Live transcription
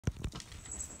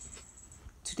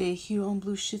Today here on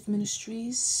Blue Shift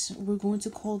Ministries, we're going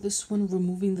to call this one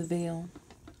Removing the Veil.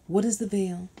 What is the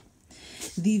veil?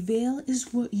 The veil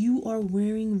is what you are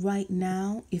wearing right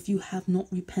now if you have not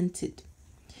repented.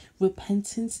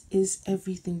 Repentance is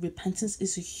everything. Repentance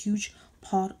is a huge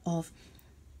part of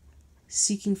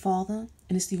seeking Father,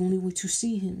 and it's the only way to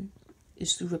see Him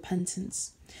is through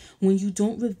repentance. When you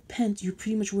don't repent, you're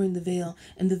pretty much wearing the veil,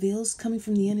 and the veil is coming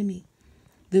from the enemy.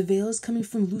 The veil is coming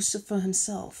from Lucifer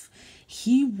himself.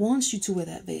 He wants you to wear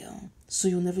that veil, so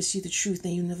you'll never see the truth,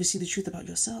 and you'll never see the truth about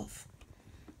yourself.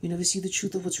 You never see the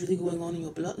truth of what's really going on in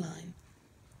your bloodline.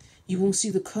 You won't see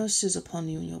the curses upon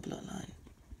you in your bloodline.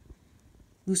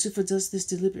 Lucifer does this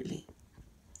deliberately.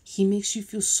 He makes you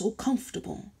feel so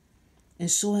comfortable and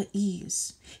so at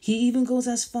ease. He even goes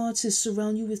as far to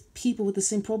surround you with people with the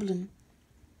same problem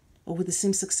or with the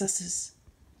same successes,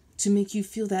 to make you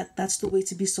feel that that's the way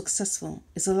to be successful.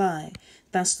 It's a lie.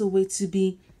 That's the way to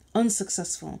be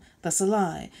unsuccessful. That's a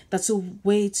lie. That's a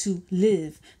way to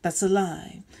live. That's a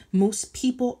lie. Most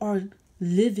people are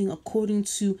living according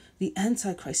to the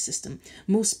Antichrist system.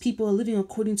 Most people are living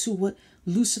according to what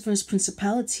Lucifer's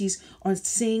principalities are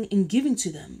saying and giving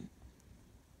to them.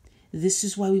 This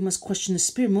is why we must question the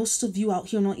spirit. Most of you out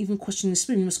here are not even questioning the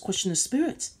spirit. You must question the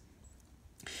spirit.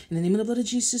 In the name of the blood of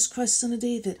Jesus Christ, Son of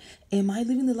David, am I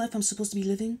living the life I'm supposed to be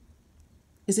living?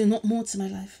 Is there not more to my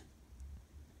life?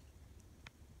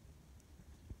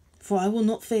 For I will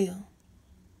not fail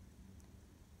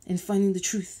in finding the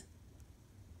truth.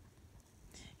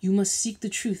 You must seek the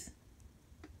truth.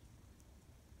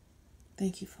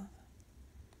 Thank you, Father.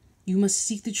 You must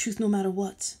seek the truth no matter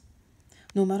what.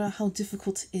 No matter how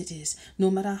difficult it is. No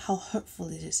matter how hurtful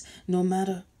it is. No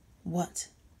matter what.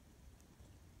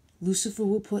 Lucifer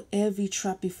will put every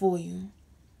trap before you.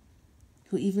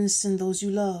 He'll even send those you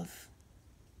love,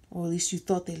 or at least you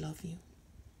thought they love you.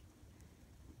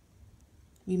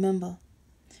 Remember,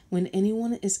 when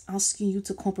anyone is asking you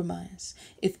to compromise,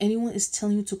 if anyone is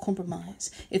telling you to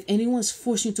compromise, if anyone is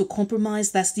forcing you to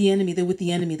compromise, that's the enemy. They're with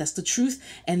the enemy. That's the truth,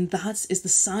 and that is the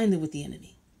sign they're with the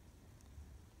enemy.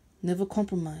 Never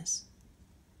compromise,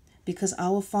 because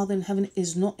our Father in heaven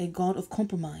is not a God of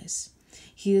compromise.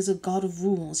 He is a God of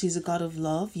rules. He's a God of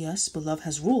love, yes, but love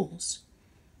has rules.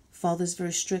 Father is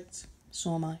very strict,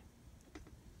 so am I.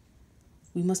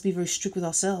 We must be very strict with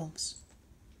ourselves.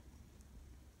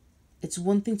 It's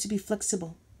one thing to be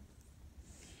flexible.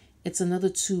 It's another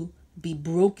to be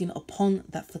broken upon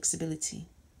that flexibility.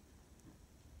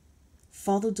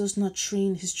 Father does not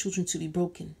train his children to be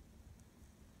broken.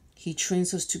 He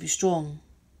trains us to be strong.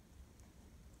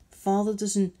 Father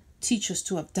doesn't teach us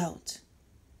to have doubt.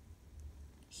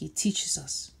 He teaches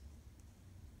us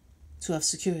to have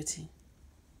security.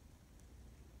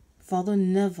 Father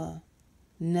never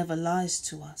lies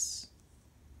to us.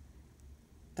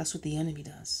 That's what the enemy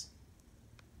does.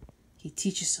 He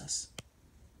teaches us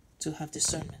to have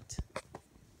discernment.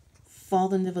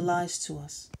 Father never lies to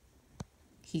us.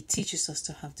 He teaches us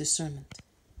to have discernment.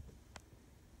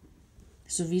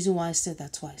 There's a reason why I said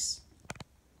that twice.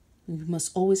 We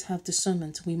must always have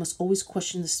discernment. We must always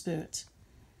question the spirit,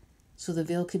 so the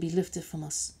veil could be lifted from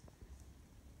us.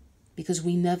 Because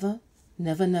we never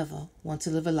want to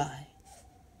live a lie.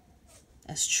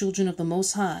 As children of the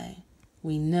Most High,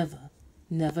 we never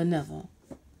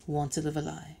want to live a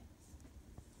lie.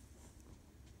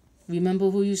 Remember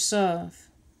who you serve.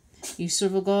 You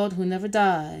serve a God who never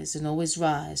dies and always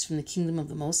rises from the kingdom of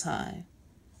the Most High.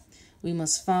 We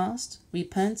must fast,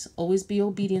 repent, always be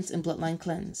obedient, and bloodline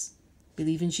cleanse.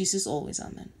 Believe in Jesus always.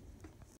 Amen.